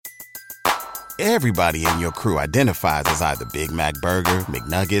Everybody in your crew identifies as either Big Mac Burger,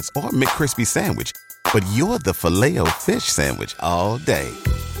 McNuggets, or McCrispy Sandwich. But you're the Filet-O-Fish Sandwich all day.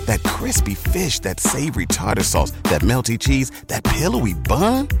 That crispy fish, that savory tartar sauce, that melty cheese, that pillowy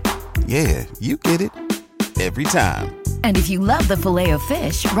bun. Yeah, you get it. Every time. And if you love the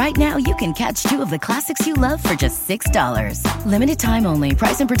Filet-O-Fish, right now you can catch 2 of the classics you love for just $6. Limited time only.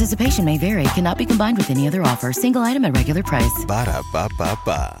 Price and participation may vary. Cannot be combined with any other offer. Single item at regular price.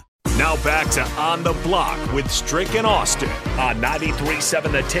 Ba-da-ba-ba-ba. Now back to On the Block with Strick and Austin on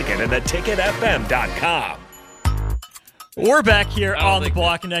 93.7 The Ticket and theticketfm.com. We're back here on the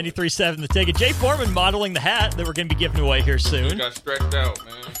block in 93.7 The Ticket. Jay Foreman modeling the hat that we're going to be giving away here soon. Got stretched out,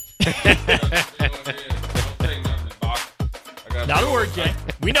 man. Not a word, Jay.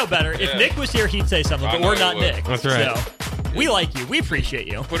 We know better. If Nick was here, he'd say something, but we're not Nick. That's right. So we like you. We appreciate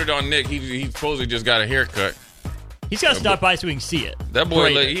you. Put it on Nick. He supposedly just got a haircut. He's got to stop by so we can see it. That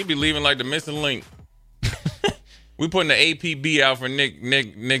boy, he'd be leaving like the missing link. We putting the APB out for Nick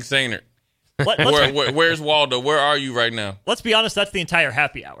Sainer. Where's Waldo? Where are you right now? Let's be honest, that's the entire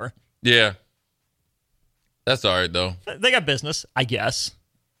happy hour. Yeah. That's all right, though. They got business, I guess.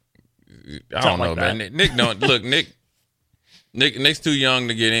 I don't know, man. Nick, look, Nick's too young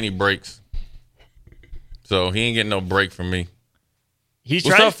to get any breaks. So he ain't getting no break from me. What's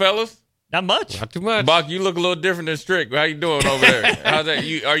up, fellas? Not much. Not too much. Bach, you look a little different than Strick. How you doing over there? How's that?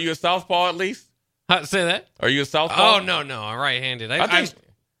 Are you a southpaw at least? Say that? Are you a southpaw? Oh, no. I'm right-handed. I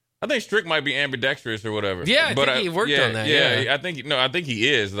think Strick might be ambidextrous or whatever. Yeah, I think he worked on that. Yeah. I think he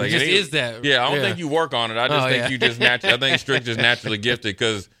is. Like, he just is that. Yeah, I don't think you work on it. I just think you just naturally. I think Strick just naturally gifted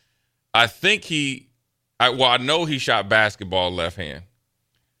because I think I know he shot basketball left hand.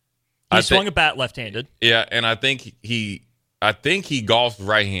 He swung a bat left-handed. Yeah, and I think he golfs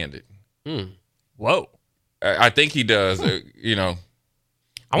right-handed. Whoa. I think he does. I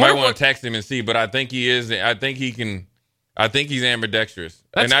might want to text him and see, but I think he is. I think he can. I think he's ambidextrous.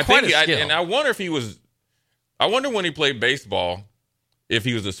 That's quite a skill. And I wonder if he was. I wonder when he played baseball, if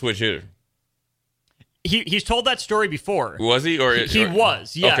he was a switch hitter. He's told that story before. Was he? He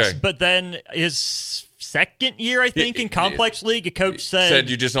was, yes. Okay. But then his second year, I think, in Complex League, a coach said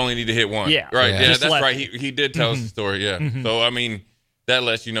you just only need to hit one. Yeah. Right. Yeah, that's left. right. He did tell us the story, yeah. Mm-hmm. So, I mean, that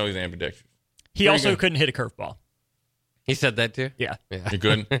lets you know he's ambidextrous. He also couldn't hit a curveball. He said that too? Yeah. You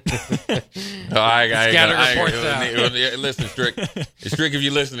couldn't? Listen, Strick. Strick, if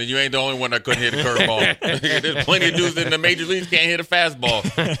you're listening, you ain't the only one that couldn't hit a curveball. There's plenty of dudes in the major leagues can't hit a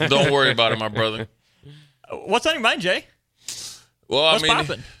fastball. Don't worry about it, my brother. What's on your mind, Jay? Well, What's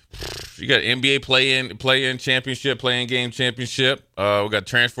popping? You got NBA play-in championship, play-in game championship. We got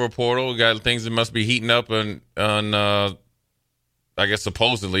transfer portal. We got things that must be heating up on I guess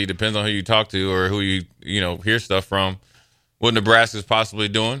supposedly, depends on who you talk to or who you hear stuff from, what Nebraska's possibly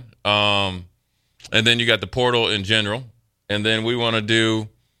doing. And then you got the portal in general. And then we want to do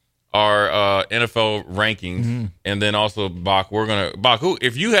our NFL rankings. Mm-hmm. And then also, Bach,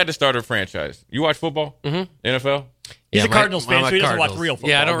 if you had to start a franchise, you watch football? Mm-hmm. NFL? He's a Cardinals fan, so he doesn't watch real football.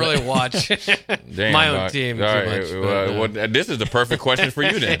 Yeah, I don't really watch my own team too much. Well, this is the perfect question for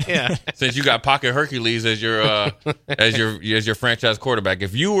you then. Yeah. Since you got Pocket Hercules as your franchise quarterback.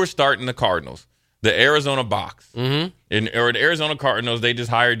 If you were starting the Cardinals, the Arizona Box, or the Arizona Cardinals, they just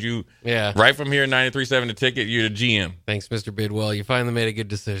hired you right from here, 93.7 The Ticket, you're the GM. Thanks, Mr. Bidwell. You finally made a good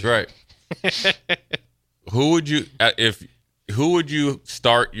decision. Right. Who would you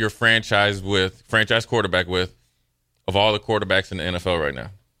start your franchise quarterback with? Of all the quarterbacks in the NFL right now.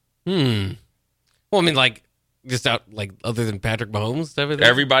 Well, I mean, other than Patrick Mahomes?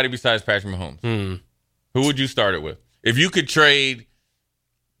 Everybody besides Patrick Mahomes. Who would you start it with? If you could trade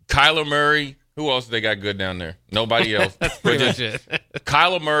Kyler Murray, who else they got good down there? Nobody else. That's pretty much it.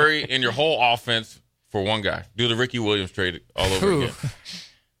 Kyler Murray and your whole offense for one guy. Do the Ricky Williams trade all over again.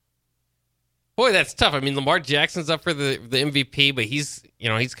 Boy, that's tough. I mean, Lamar Jackson's up for the MVP, but he's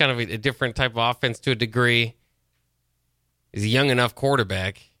kind of a different type of offense to a degree. He's a young enough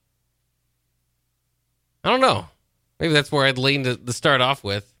quarterback. I don't know. Maybe that's where I'd lean to start off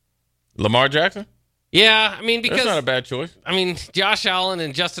with. Lamar Jackson? Yeah, I mean, because... That's not a bad choice. I mean, Josh Allen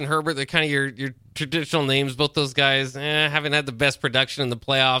and Justin Herbert, they're kind of your traditional names. Both those guys haven't had the best production in the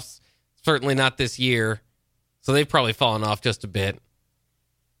playoffs. Certainly not this year. So they've probably fallen off just a bit.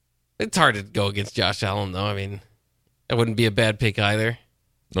 It's hard to go against Josh Allen, though. I mean, that wouldn't be a bad pick either.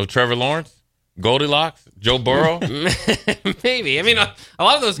 No Trevor Lawrence? Goldilocks? Joe Burrow? Maybe. I mean, a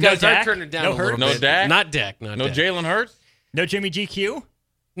lot of those guys are turning down a little bit. No Dak? Not Dak. No Jalen Hurts? No Jimmy GQ?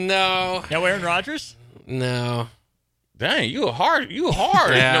 No. No Aaron Rodgers? No. Dang, you hard.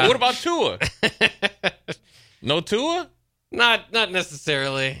 Yeah. No, what about Tua? No Tua? Not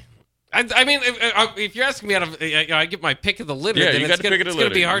necessarily. I mean, if you're asking me out of, I get my pick of the litter. Yeah, then you got to pick of the litter. It's going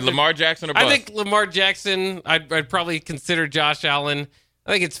to be hard. Lamar Jackson or bust? I think Lamar Jackson. I'd probably consider Josh Allen.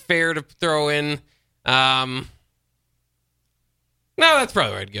 I think it's fair to throw in. No, that's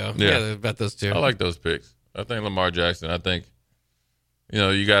probably where I'd go. Yeah, about those two. I like those picks. I think Lamar Jackson. I think,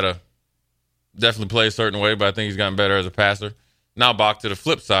 you got to definitely play a certain way, but I think he's gotten better as a passer. Now, Bach, to the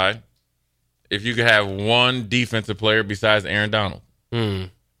flip side, if you could have one defensive player besides Aaron Donald.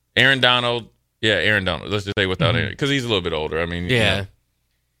 Aaron Donald. Let's just say without Aaron, because he's a little bit older. I mean, yeah.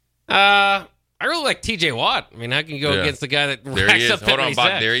 I really like T.J. Watt. I mean, how can you go against the guy that racks up that Hold on, many Bach.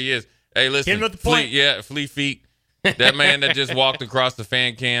 sacks? There he is. Hey, listen. Hit him at the point. Flea feet. That man that just walked across the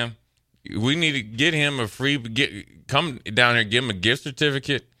fan cam. We need to get him come down here, give him a gift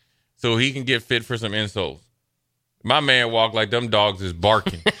certificate so he can get fit for some insoles. My man walked like them dogs is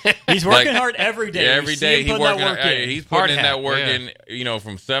barking. He's working hard every day. Yeah, every day he's working. He's putting in that work yeah. in,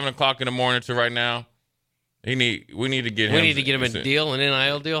 from 7 o'clock in the morning to right now. We need to get him. We need to get him a deal, an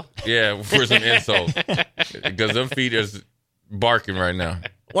NIL deal. Yeah, for some insoles because them feet is barking right now.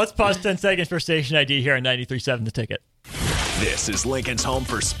 Let's pause 10 seconds for station ID here on 93.7 The Ticket. This is Lincoln's home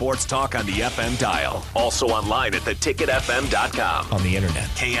for sports talk on the FM dial. Also online at theticketfm.com. On the internet.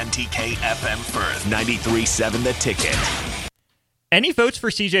 KNTK FM Firth, 93.7 The Ticket. Any votes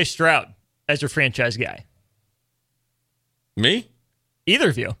for C.J. Stroud as your franchise guy? Me? Either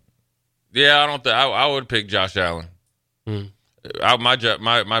of you? Yeah, I don't think I would pick Josh Allen.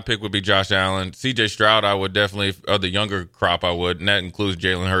 My pick would be Josh Allen. C.J. Stroud, I would definitely, of the younger crop, I would, and that includes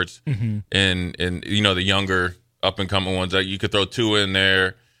Jalen Hurts and the younger up and coming ones. You could throw Tua in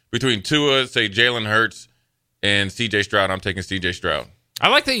there. Between Tua, say Jalen Hurts, and C.J. Stroud, I'm taking C.J. Stroud. I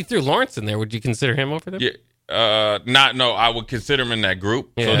like that you threw Lawrence in there. Would you consider him over there? Yeah, I would consider him in that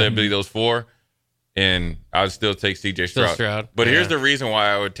group. Yeah. So there'd be those four, and I would still take C.J. Stroud. But here's the reason why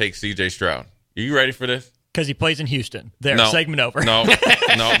I would take C.J. Stroud. Are you ready for this? Because he plays in Houston. Segment over. No,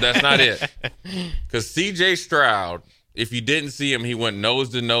 that's not it. Because C.J. Stroud, if you didn't see him, he went nose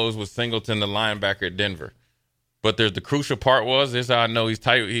to nose with Singleton, the linebacker at Denver. But there's the crucial part was, this is how I know he's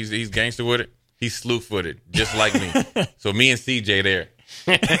tight, he's gangster with it. He's slew-footed, just like me. So me and CJ there.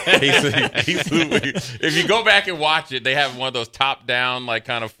 He's slew-footed. If you go back and watch it, they have one of those top-down, like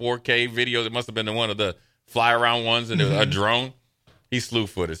kind of 4K videos. It must have been one of the fly-around ones, and a drone. He's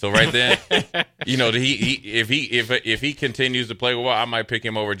slew-footed. So right then, if he continues to play well, I might pick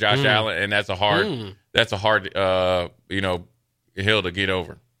him over Josh Allen, and that's a hard hill to get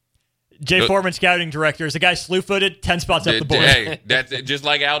over. Jay Foreman, scouting director, is a guy slew-footed, 10 spots up the board. Hey, that's just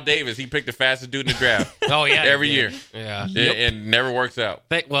like Al Davis. He picked the fastest dude in the draft. Oh, yeah. Every year. Yeah. And never works out.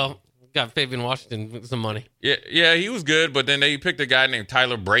 Got Fabian Washington with some money. Yeah, he was good, but then they picked a guy named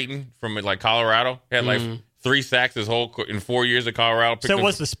Tyler Brayton from Colorado. He had 3 sacks in 4 years at Colorado. So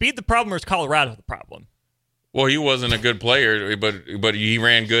was the speed the problem, or is Colorado the problem? Well, he wasn't a good player, but he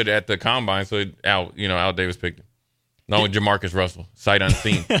ran good at the combine, so Al Davis picked him. No, Jamarcus Russell, sight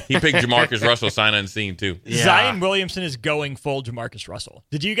unseen. He picked Jamarcus Russell, sight unseen, too. Yeah. Zion Williamson is going full Jamarcus Russell.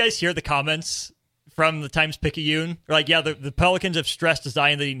 Did you guys hear the comments from the Times-Picayune? The Pelicans have stressed to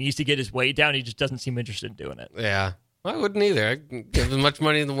Zion that he needs to get his weight down. He just doesn't seem interested in doing it. Yeah. I wouldn't either. I'd give as much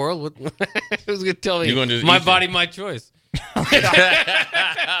money in the world. Who's going to tell me my body, my choice?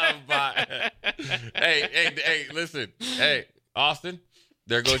 Hey, listen. Hey, Austin.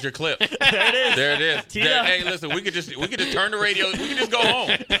 There goes your clip. There it is. Hey, listen, we could just turn the radio. We can just go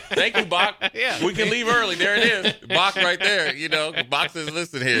home. Thank you, Bach. Yeah. We can leave early. There it is. Bach right there. Bach says,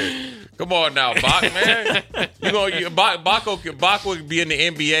 listen here. Come on now, Bach, man. Bach would be in the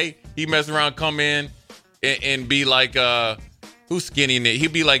NBA. He mess around, come in, and be like, who's skinny in it?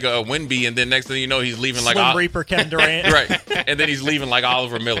 He'd be like a Wemby, and then next thing you know, he's leaving like Slim Reaper, Kevin Durant. Right. And then he's leaving like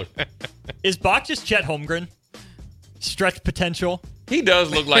Oliver Miller. Is Bach just Chet Holmgren? Stretch potential. He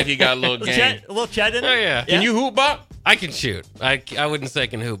does look like he got a little game. A little Chet in it? Oh, yeah. Can you hoop, Bach? I can shoot. I wouldn't say I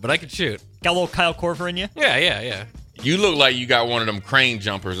can hoop, but I can shoot. Got a little Kyle Korver in you? Yeah. You look like you got one of them crane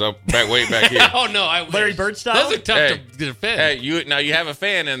jumpers way back here. Oh, no. I wish. Larry Bird style? Those are tough to defend. Hey, you have a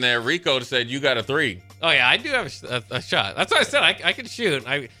fan in there. Rico said you got a 3. Oh, yeah. I do have a shot. That's what I said. I can shoot.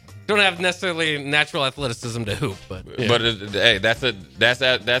 I don't have necessarily natural athleticism to hoop. But hey, that's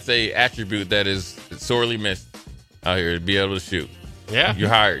a attribute that is sorely missed out here, to be able to shoot. Yeah. You're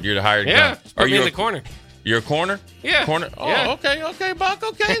hired. You're the hired gun. Yeah. Put me in the corner. You're a corner? Yeah. Corner? Oh, yeah. Okay, Buck.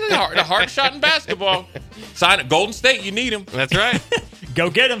 Okay. The hard shot in basketball. Sign it. Golden State, you need him. That's right. Go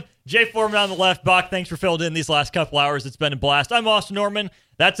get him. Jay Foreman on the left. Bach, thanks for filling in these last couple hours. It's been a blast. I'm Austin Norman.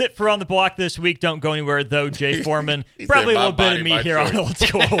 That's it for On the Block this week. Don't go anywhere, though, Jay Foreman. Probably a little bit of me here on Old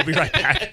School. We'll be right back.